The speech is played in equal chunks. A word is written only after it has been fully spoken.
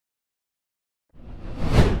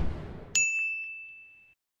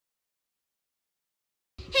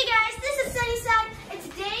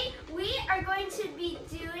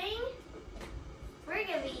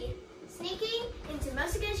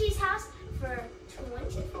house for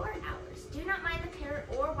 24 hours. Do not mind the parrot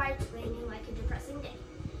or why it's raining like a depressing day.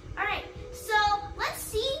 Alright, so let's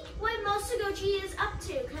see what Mosugoji is up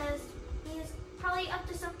to, because he's probably up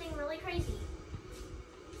to something really crazy.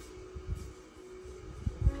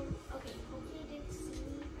 Okay, hopefully you didn't see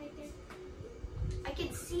me right there. I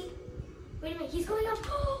can see. Wait a minute, he's going up.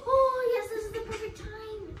 Oh, yes, this is the perfect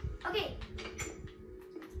time. Okay. It's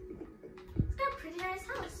got a pretty nice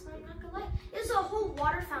house, I'm not gonna lie. There's a whole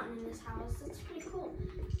water fountain in this house. That's pretty cool.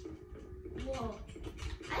 Whoa.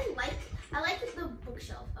 I like the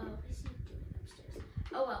bookshelf. Oh, I see you doing upstairs.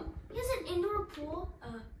 Oh well. He has an indoor pool.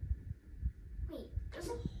 Wait, there's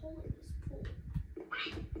a hole in this pool.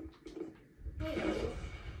 Wait.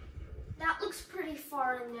 That looks pretty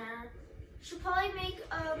far in there. Should probably make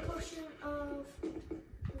a potion of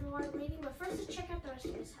water breathing, but first let's check out the rest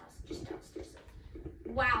of his house, just downstairs.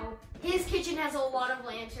 Wow, his kitchen has a lot of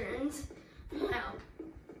lanterns. Wow.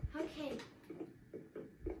 Okay.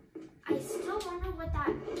 I still wonder what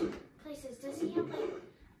that place is. Does he have like...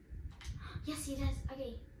 Yes, he does.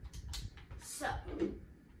 Okay. So,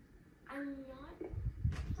 I'm not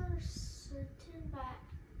for certain, but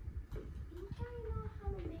I think I know how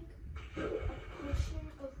to make a potion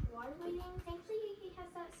of water breathing. Thankfully, he has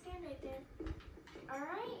that stand right there.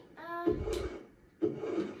 Alright,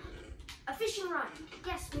 a fishing rod.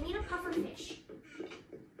 Yes, we need a puffer fish.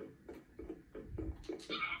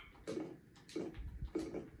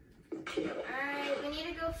 Alright, we need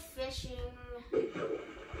to go fishing. I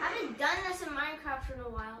haven't done this in Minecraft in a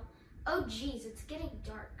while. Oh geez, it's getting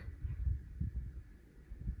dark.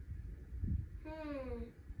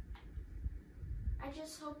 I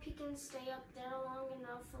just hope he can stay up there long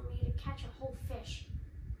enough for me to catch a whole fish.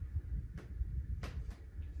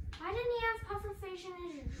 Why didn't he have pufferfish in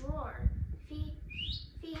his drawer? If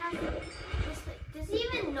he has this place, does he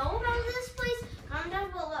even know about this place? Comment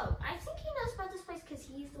down below. I think he knows about this place because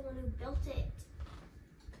he's the one who built it.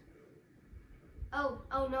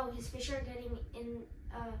 Oh no, his fish are getting in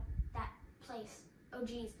that place. Oh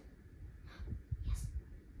geez. Yes,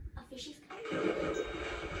 a fish is coming.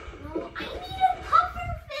 No, I need a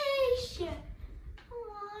pufferfish. Come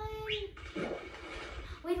on.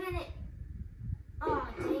 Wait a minute. Oh,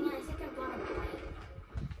 dang it, I think I've got a bite.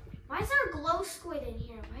 Why is there a glow squid in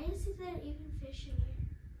here? Why is there even fish in here?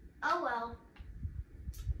 Oh well.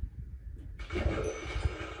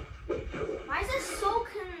 Why is it so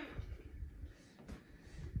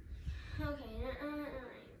Okay,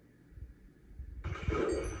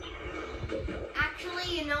 Actually,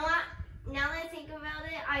 you know what? Now that I think about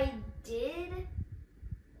it, I did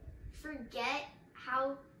forget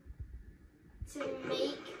how to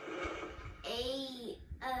make a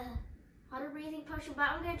water breathing potion, but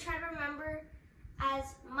I'm gonna try to remember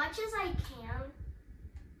as much as I can.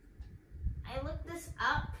 I looked this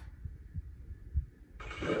up.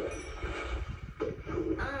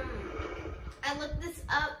 I looked this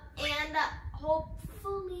up and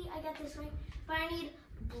hopefully I got this right. But I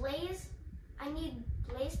need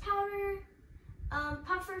blaze powder,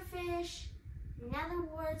 pufferfish, nether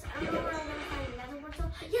warts. I don't know where I'm gonna find nether warts.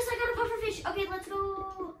 Yes, I got a pufferfish. Okay, let's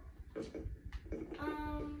go.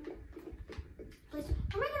 Blaze.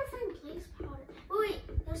 Where am I gonna find blaze powder? Wait,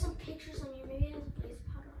 there's some pictures on here. Maybe it has blaze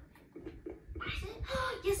powder on it. Is it?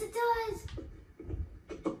 Yes, it does.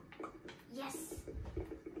 Yes.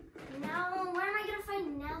 Now, where am I gonna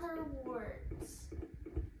find nether warts?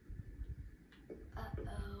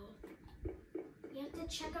 We have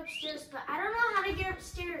to check upstairs, but I don't know how to get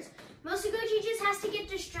upstairs. Mosugoji just has to get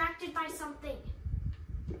distracted by something.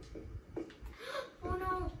 Oh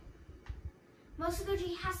no.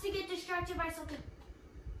 Mosugoji has to get distracted by something.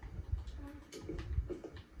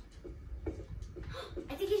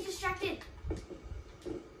 I think he's distracted.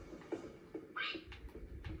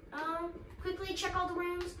 Quickly check all the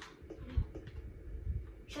rooms.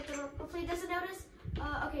 Shut the door. Hopefully he doesn't notice.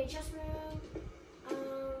 Okay, chest room.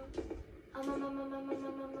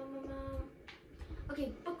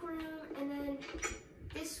 Okay, book room, and then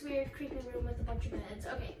this weird creepy room with a bunch of beds.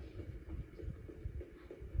 Okay.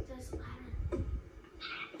 There's a ladder.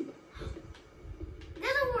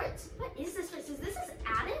 Nether warts! What is this place? Is this his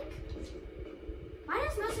attic? Why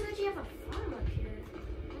does Mosugoji have a farm up here?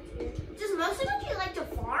 That's weird. Does Mosugoji like to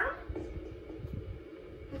farm?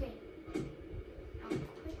 Okay. I'll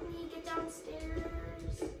quickly get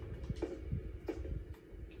downstairs.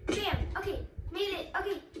 Bam! Okay, made it.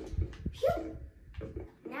 Okay. Phew!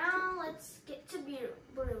 Now let's get to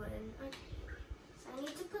brewing. Okay. So I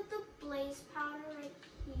need to put the blaze powder right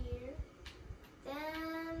here.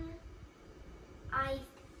 Then I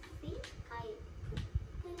think I put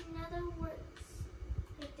the nether warts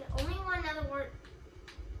right there. Only one nether wart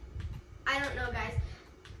don't know, guys.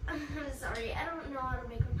 I'm sorry, I don't know how to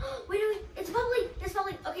make one. Wait, it's bubbling, it's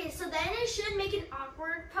bubbling. Okay, so then I should make an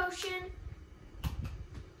awkward potion.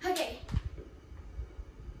 Okay.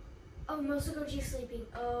 Oh, Mosugojis sleeping.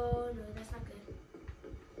 Oh no, that's not good.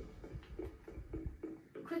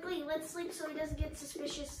 Quickly, let's sleep so he doesn't get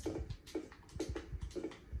suspicious.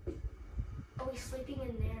 Oh, he's sleeping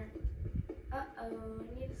in there. Uh-oh, I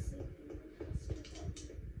need to sleep.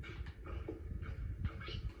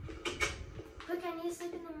 Quick, I need to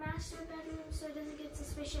sleep in the master bedroom so it doesn't get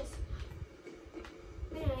suspicious.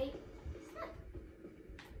 Wait, it's not.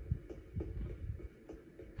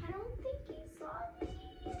 I don't think he saw me.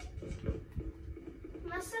 He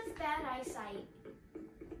must have bad eyesight.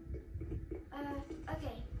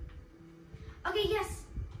 Okay. Okay, yes.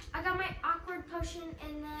 I got my awkward potion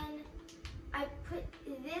and then I put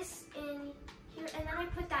this in here and then I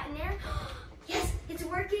put that in there. Yes, it's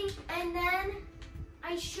working. And then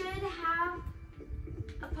I should have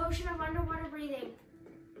a potion of underwater breathing.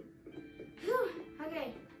 Whew.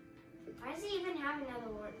 Okay. Why does he even have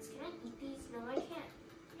another words? Can I eat these? No, I can't.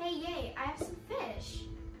 Hey, yay, I have some fish.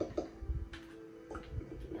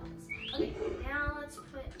 Okay, now let's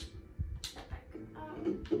put that back up.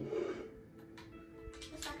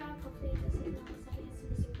 This back up. Hopefully it doesn't know that he has some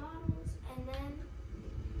missing bottles. And then,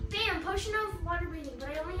 bam, potion of water breathing, but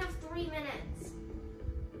I only have 3 minutes.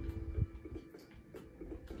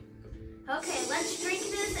 Okay, let's drink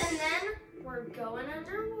this and then we're going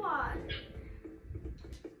underwater.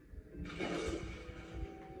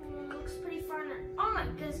 Looks pretty far now. Oh my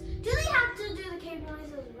goodness. Do they have to do the cave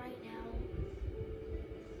noises right now?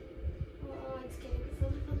 Oh, it's getting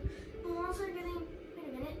further. I'm also getting, wait a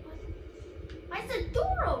minute. What? Why is the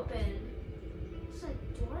door open? There's a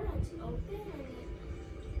door that's open and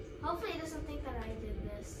hopefully it doesn't think that I did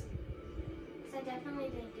this. Because I definitely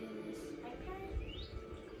didn't do this. Right, parent?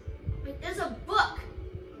 Wait, there's a book.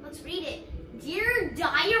 Let's read it. Dear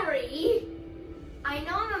Diary. I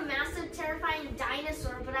know I'm a massive, terrifying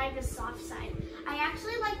dinosaur, but I have a soft side. I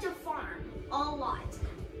actually like to farm a lot.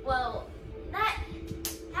 Well, that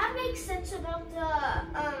makes sense about the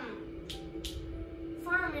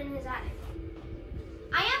farm in his attic.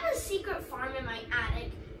 I have a secret farm in my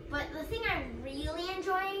attic, but the thing I really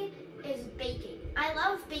enjoy is baking. I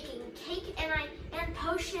love baking cake and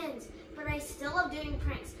potions, but I still love doing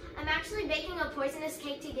pranks. I'm actually baking a poisonous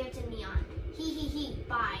cake to give to Neon. He,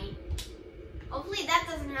 bye. Hopefully that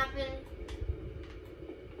doesn't happen.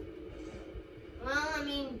 Well, I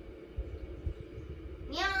mean,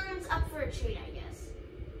 Neon's up for a treat, I guess.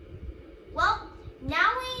 Well,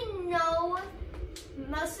 now we know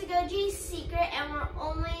Mosugojis' secret, and we're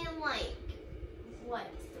only like, what,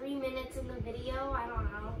 3 minutes in the video? I don't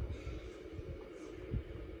know.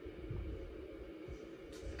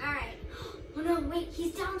 Alright. Oh no, wait,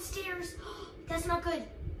 he's downstairs. That's not good.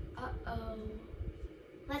 Uh-oh.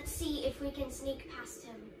 Let's see if we can sneak past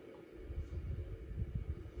him.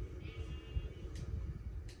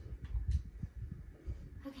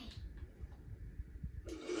 Okay.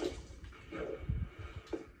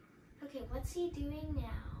 Okay, what's he doing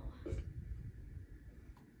now?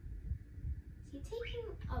 Is he taking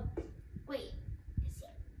a... Wait,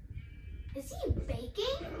 is he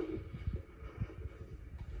baking?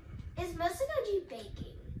 Is Mosugojis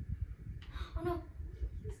baking? Oh no,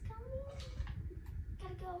 he's coming.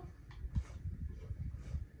 Gotta go.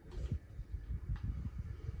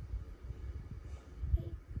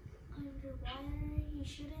 Wait, underwater, he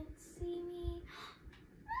shouldn't see me.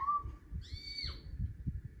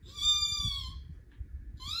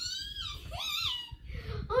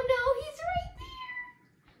 Oh no, he's right there.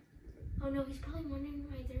 Oh no, he's probably wondering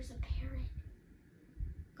why there's a parrot.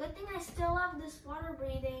 Good thing I still have this water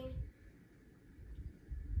breathing.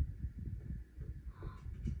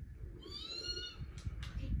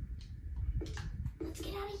 Let's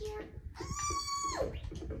get out of here.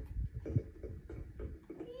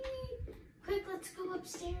 Quick, let's go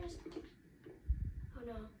upstairs. Oh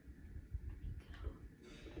no.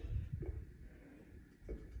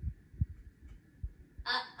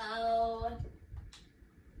 Uh-oh.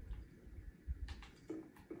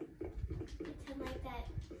 Pretend like that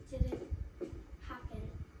didn't happen.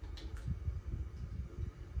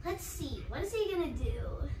 Let's see. What is he gonna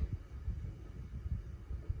do?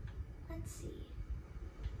 Let's see.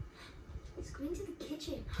 He's going to the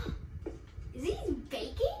kitchen. Is he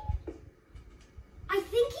baking? I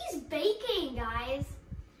think he's baking, guys.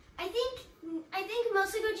 I think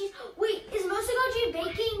Mosugojis. Wait, is Mosugojis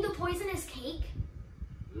baking the poisonous cake?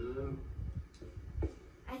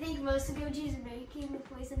 I think Mosugojis is making the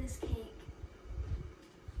poisonous cake.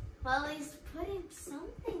 Well, he's putting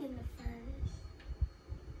something in the furnace.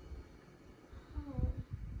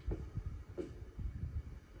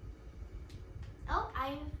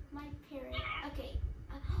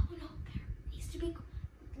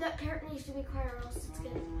 to be quiet or else it's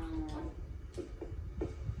gonna... Oh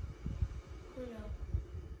no.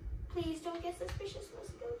 Please don't get suspicious,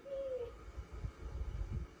 Muskoki.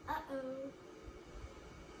 Uh-oh.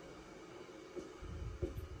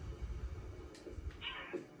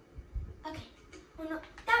 Okay. Oh no.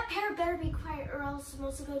 That pair better be quiet or else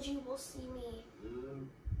Mosugoji will see me.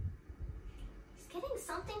 He's getting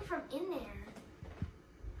something from in there.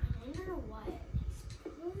 I wonder what. He's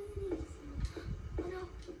putting some... Oh no.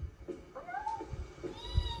 Oh no.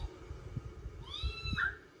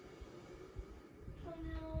 Oh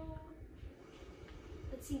no.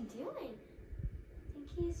 What's he doing? I think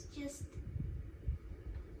he's just...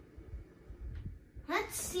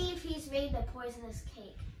 Let's see if he's made the poisonous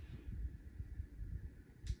cake.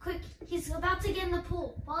 Quick, he's about to get in the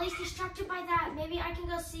pool. While he's distracted by that, maybe I can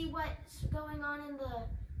go see what's going on in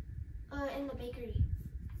the bakery.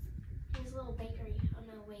 His little bakery. Oh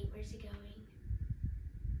no, wait, where's he going?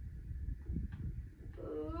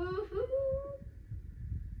 Ooh-hoo.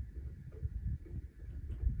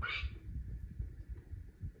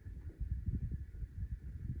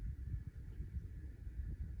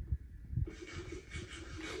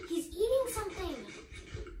 He's eating something.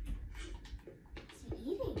 What's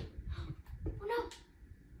he eating? Oh no.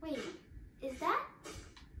 Wait, is that?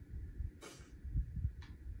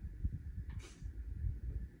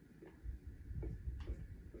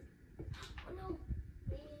 Oh no.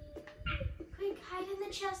 Quick, hide in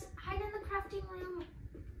the chest. Hide in the crafting room.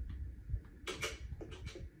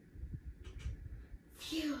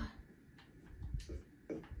 Phew.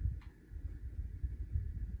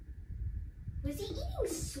 Was he eating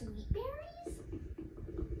sweet berries?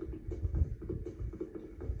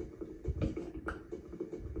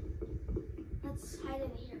 Let's hide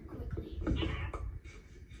in here quickly.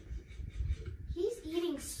 He's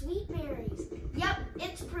eating sweet berries. Yep,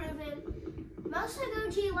 it's proven.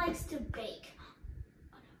 Mosugoji likes to bake.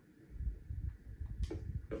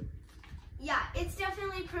 Yeah, it's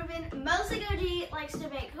definitely proven. Mosugoji likes to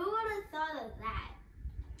bake. Who would have thought of that?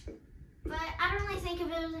 But I don't really think of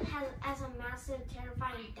it as a massive,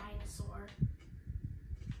 terrifying dinosaur.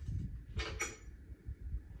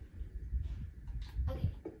 Okay,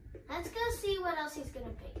 let's go see what else he's gonna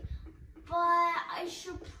bake. But I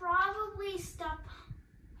should probably stop.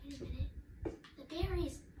 Wait a minute. The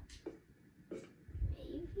berries.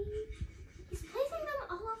 Maybe? He's placing them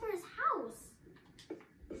all over his house.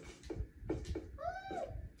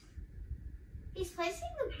 He's placing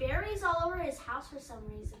the berries all over his house for some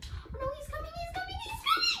reason. Oh no, he's coming, he's coming, he's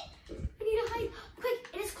coming! I need to hide, quick,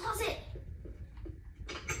 in his closet.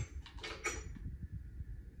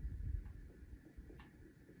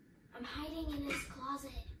 I'm hiding in his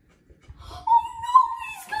closet. Oh no,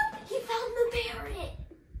 he's coming! He found the parrot!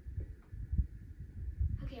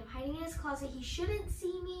 Okay, I'm hiding in his closet. He shouldn't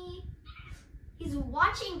see me. He's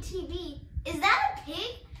watching TV. Is that a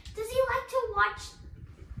pig? Does he like to watch?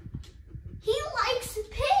 He likes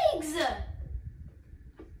pigs!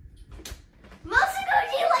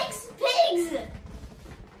 Mosugojis likes pigs!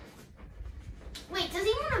 Wait, does he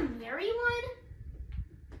want to marry one?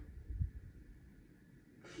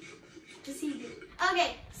 Does he do?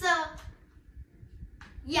 Okay, so,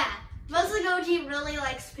 yeah, Mosugoji really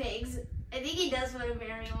likes pigs. I think he does want to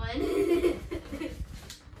marry one.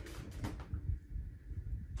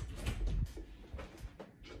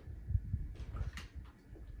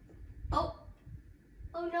 Oh.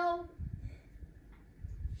 Oh no.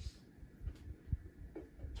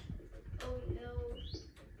 Oh no.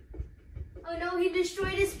 Oh no, he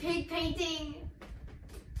destroyed his pig painting.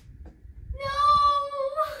 No!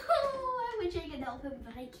 I wish I could help him,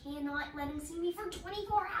 but I cannot let him see me for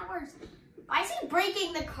 24 hours. Why is he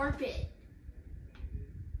breaking the carpet?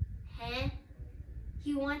 Huh?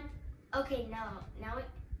 He want... Okay, no. Now it...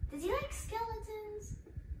 Does he like skeletons?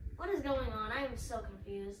 What is going on? I am so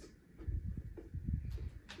confused.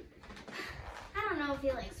 I don't know if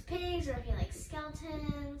he likes pigs or if he likes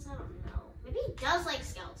skeletons. I don't know. Maybe he does like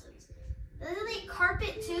skeletons. Doesn't he like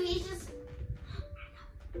carpet too? He's just...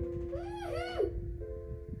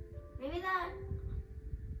 Maybe that...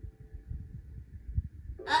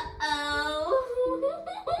 Uh-oh.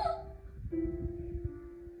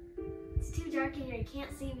 It's too dark in here. You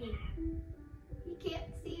can't see me. You can't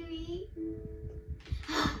see me.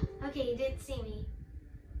 Okay, he didn't see me.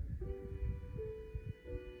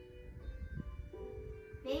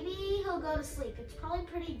 Maybe he'll go to sleep. It's probably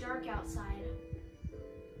pretty dark outside.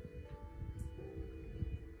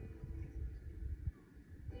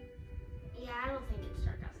 Yeah, I don't think it's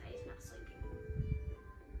dark outside. He's not sleeping.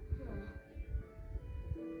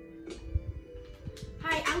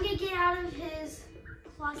 Alright, I'm gonna get out of his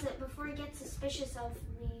closet before he gets suspicious of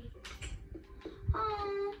me.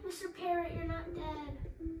 Oh, Mr. Parrot, you're not dead.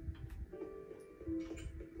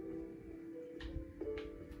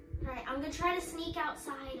 Alright, I'm gonna try to sneak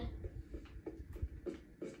outside.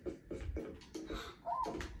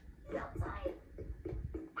 Oh, he's outside.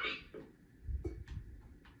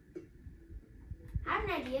 I have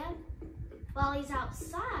an idea. While he's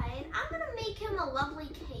outside, I'm gonna make him a lovely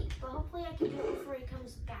cake, but hopefully I can do it before he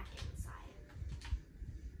comes back inside.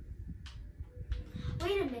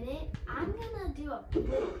 Wait a minute, I'm gonna do a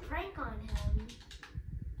little prank on him.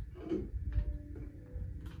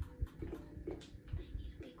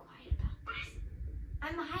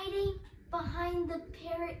 I'm hiding behind the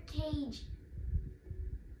parrot cage.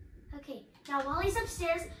 Okay, now while he's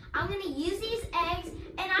upstairs, I'm gonna use these eggs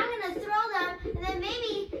and I'm gonna throw them and then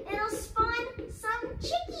maybe it'll spawn some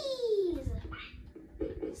chickies.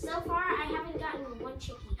 So far, I haven't gotten one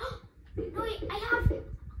chickie. No, wait, I have.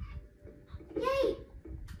 Yay.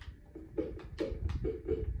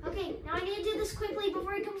 Okay, now I need to do this quickly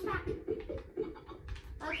before he comes back.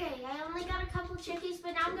 Okay, I only got a couple chickies,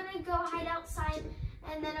 but now I'm gonna go hide outside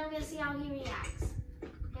and then I'm gonna see how he reacts.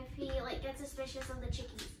 If he gets suspicious of the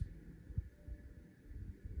chickies.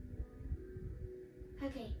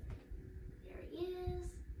 Okay, there he is.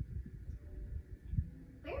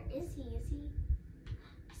 Where is he? Is he?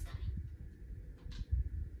 He's coming.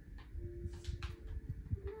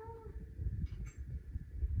 No.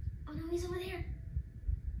 Oh no, he's over there.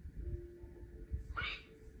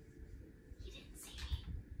 He didn't see me.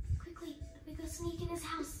 Quickly, let me go sneak in his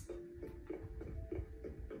house.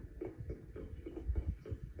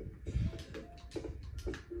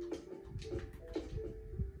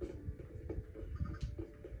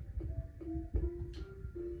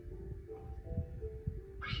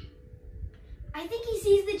 I think he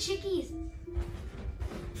sees the chickies.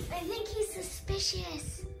 I think he's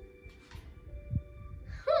suspicious.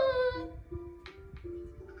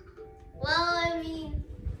 Well, I mean,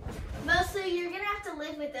 mostly you're gonna have to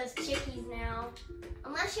live with those chickies now.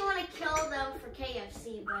 Unless you want to kill them for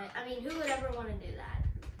KFC, but I mean, who would ever want to do that?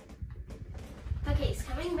 Okay, he's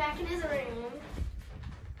coming back in his room.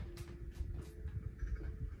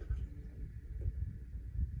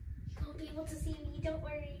 He won't be able to see me, don't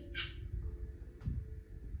worry.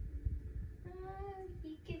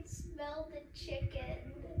 He can smell the chicken.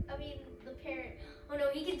 I mean, the parrot. Oh no,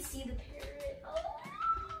 he can see the parrot. Oh,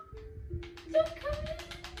 don't come in.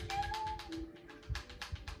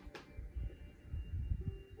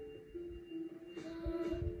 No.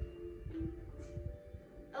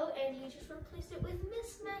 Oh, and he just replaced it with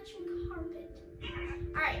mismatching carpet.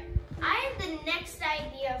 Alright, I have the next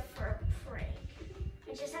idea for a prank.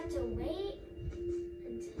 I just have to wait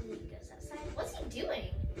until he goes outside. What's he doing?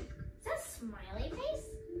 Is that a smiley face?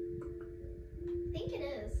 I think it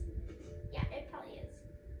is. Yeah, it probably is.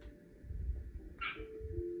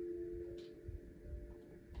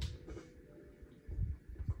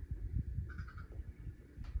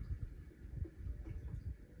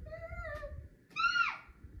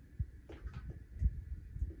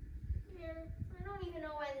 Yeah, I don't even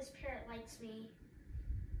know why this parrot likes me.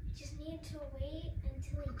 I just need to wait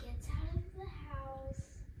until he gets out of the house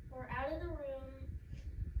or out of the room.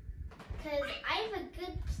 Because I have a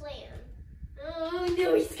good plan. Oh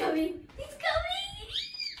no, he's coming! He's coming!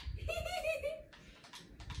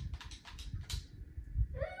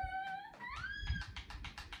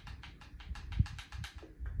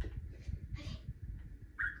 Okay.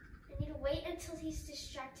 I need to wait until he's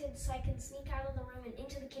distracted so I can sneak out of the room and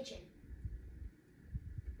into the kitchen.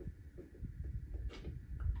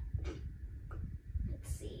 Let's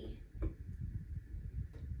see.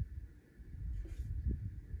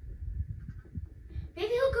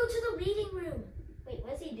 Maybe he'll go to the reading room. Wait,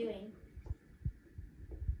 what's he doing?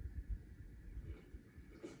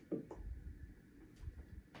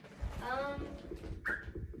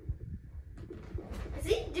 Is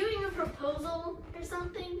he doing a proposal or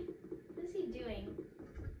something? What is he doing?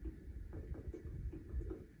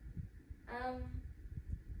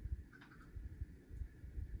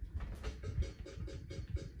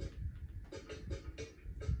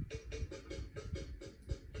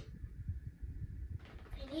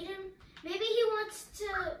 I need him. Maybe he wants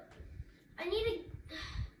to. I need to.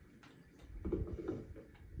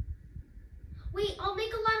 Wait, I'll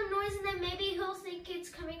make a lot of noise and then maybe he'll think it's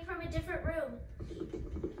coming from a different room.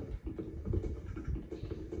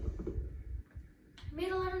 I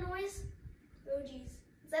made a lot of noise. Oh geez.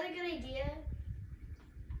 Is that a good idea?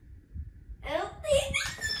 I don't think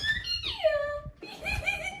that's a good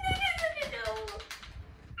idea. No.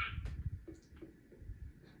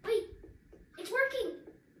 Wait, it's working.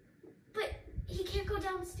 But he can't go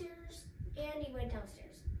downstairs. And he went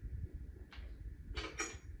downstairs.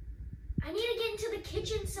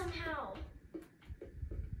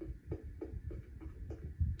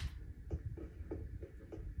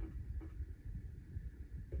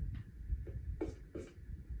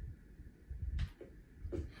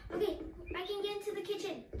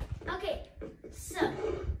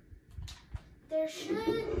 there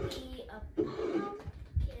should be a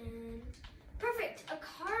pumpkin. Perfect, a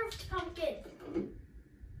carved pumpkin.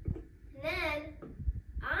 And then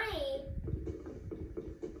I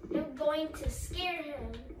am going to scare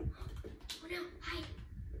him. Oh no, hide.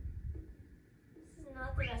 This is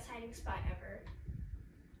not the best hiding spot ever.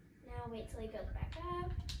 Now wait till he goes back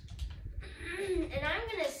up. And I'm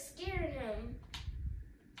gonna scare him.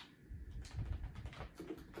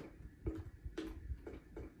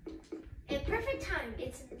 In perfect time,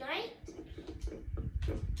 it's night.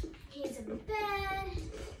 He's in bed.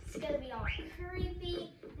 It's gonna be all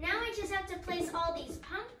creepy. Now I just have to place all these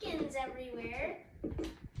pumpkins everywhere.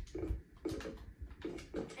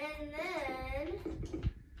 And then,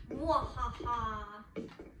 mwahaha.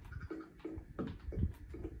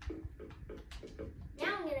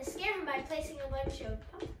 Now I'm gonna scare him by placing a bunch of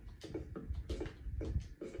pumpkins.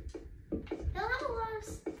 He'll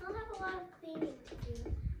have a lot of cleaning to do.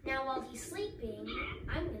 Now while he's sleeping,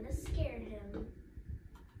 I'm gonna scare him.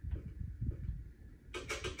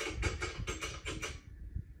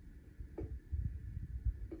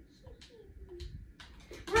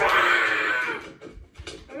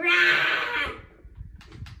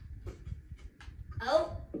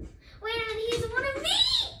 Oh, wait a minute, he's one of me!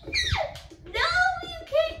 No, you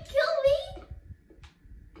can't kill me!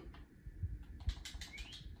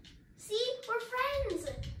 See, we're friends!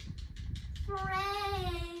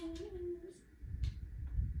 Friends!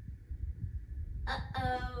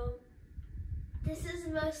 Uh-oh. This is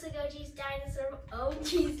Mosugojis dinosaur. Oh,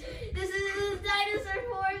 jeez. This is his dinosaur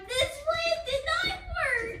form. This plan did not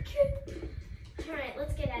work! Alright,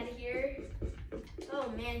 let's get out of here. Oh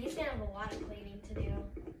man, he's gonna have a lot of cleaning to do.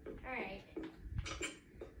 Alright.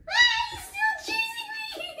 Ah, he's still chasing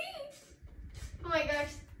me! Oh my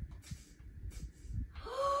gosh.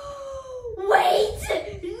 Wait!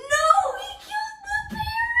 No! He killed the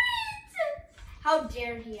parrot! How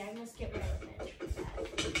dare he? I must get my revenge for that.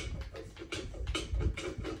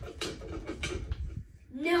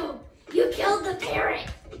 No! You killed the parrot!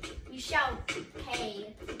 You shall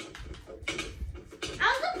pay. I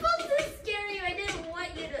was supposed to scare you. I didn't want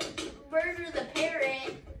you to murder the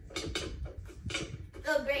parrot.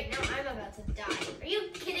 Oh great, now I'm about to die. Are you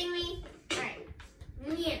kidding me? Alright.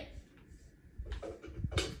 Yeah.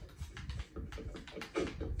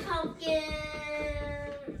 Pumpkins.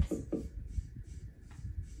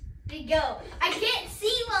 There you go. I can't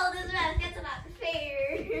see well this mask. That's not fair.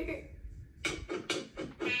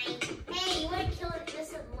 Hey, you want to kill an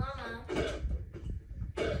innocent llama?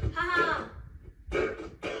 Haha.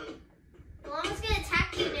 The llama's gonna attack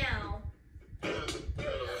you now. No!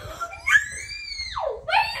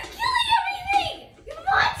 Why are you killing everything? You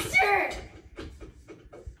monster!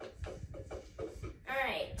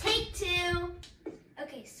 Alright, take two.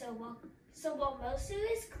 Okay, so while Mosu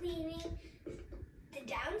is cleaning the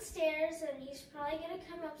downstairs, and he's probably gonna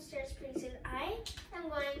come upstairs pretty soon, I am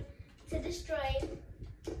going to destroy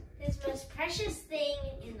his most precious thing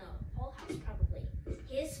in the whole house, probably.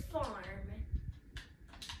 His farm.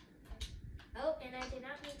 Oh, and I did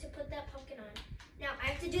not need to put that pumpkin on. Now, I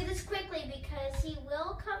have to do this quickly because he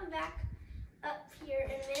will come back up here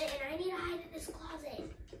in a minute, and I need to hide in this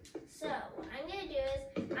closet. So, what I'm going to do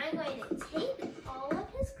is, I'm going to take all of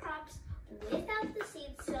his crops without the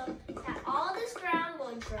seeds so that all this ground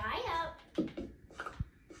will dry up.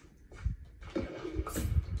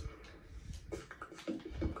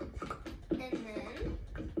 And then,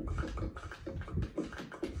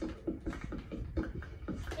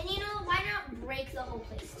 break the whole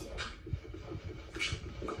place too.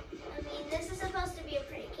 I mean, this is supposed to be a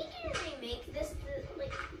pretty. Can you remake this?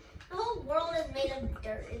 Like, the whole world is made of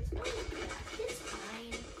dirt. It's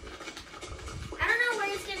fine. I don't know where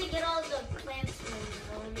he's gonna get all the plants from.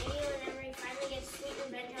 Though. Maybe whenever he finally gets sweet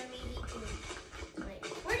and bedtime, maybe he can. Like,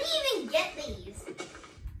 where do you even get these?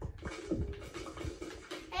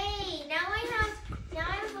 Hey, now I have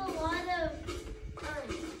a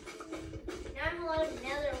lot of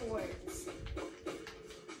nether warts.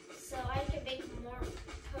 So I can make more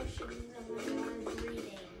potions of my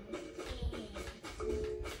breathing.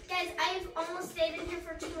 Guys, I've almost stayed in here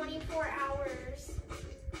for 24 hours.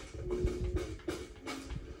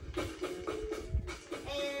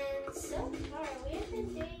 And so far, we have been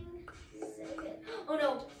doing so good. Oh no!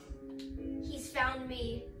 He's found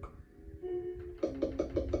me.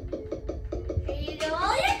 Here you go,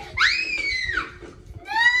 all your...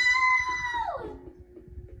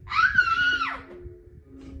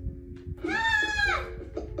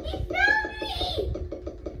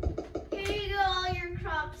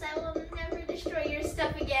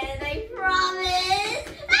 Again, I promise.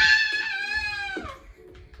 Ah!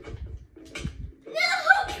 No,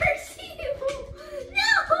 curse you!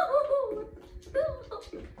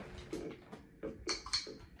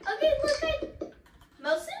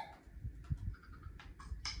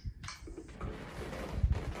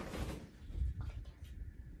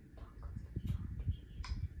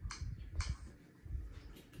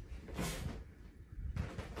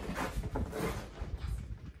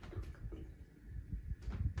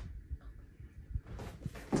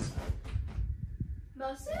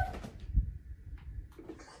 Mosu?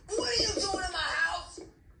 What are you doing in my house?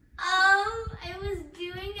 I was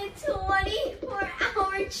doing a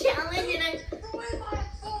 24-hour challenge and Destroy my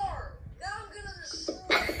farm. Now I'm gonna destroy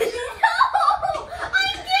it. No!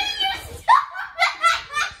 I'm giving your stuff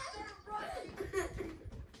back! Start running.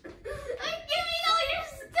 I'm giving all your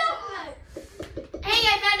stuff back! Hey,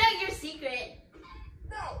 I found out your secret.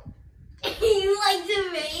 No. You like to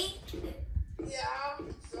bake? Yeah,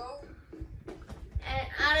 so? And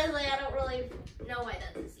honestly, I don't really know why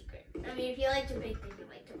that's a secret. I mean, if you like to bake, then you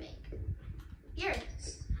like to bake. Here,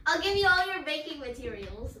 I'll give you all your baking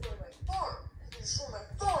materials. Destroy my farm. Destroy my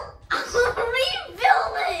farm.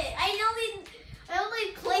 Rebuild it! I only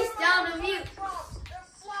placed down a few. A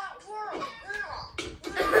flat world. Yeah.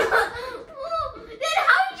 Then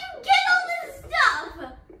how did you get all this stuff?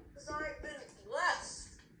 Because I've been blessed.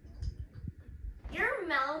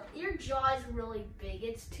 Your jaw is really big.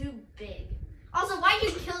 It's too big. Also, why'd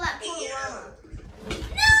you kill that poor llama? No!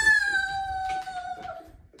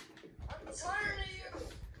 I'm tired of you.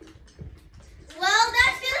 Well,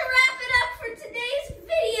 that's gonna wrap it up for today's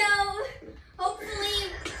video. Hopefully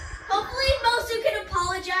Mosu can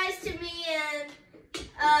apologize to me, and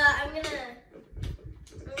I'm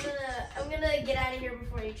gonna get out of here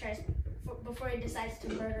before he decides to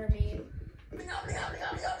murder me.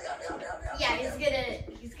 Yeah, he's gonna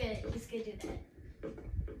do that.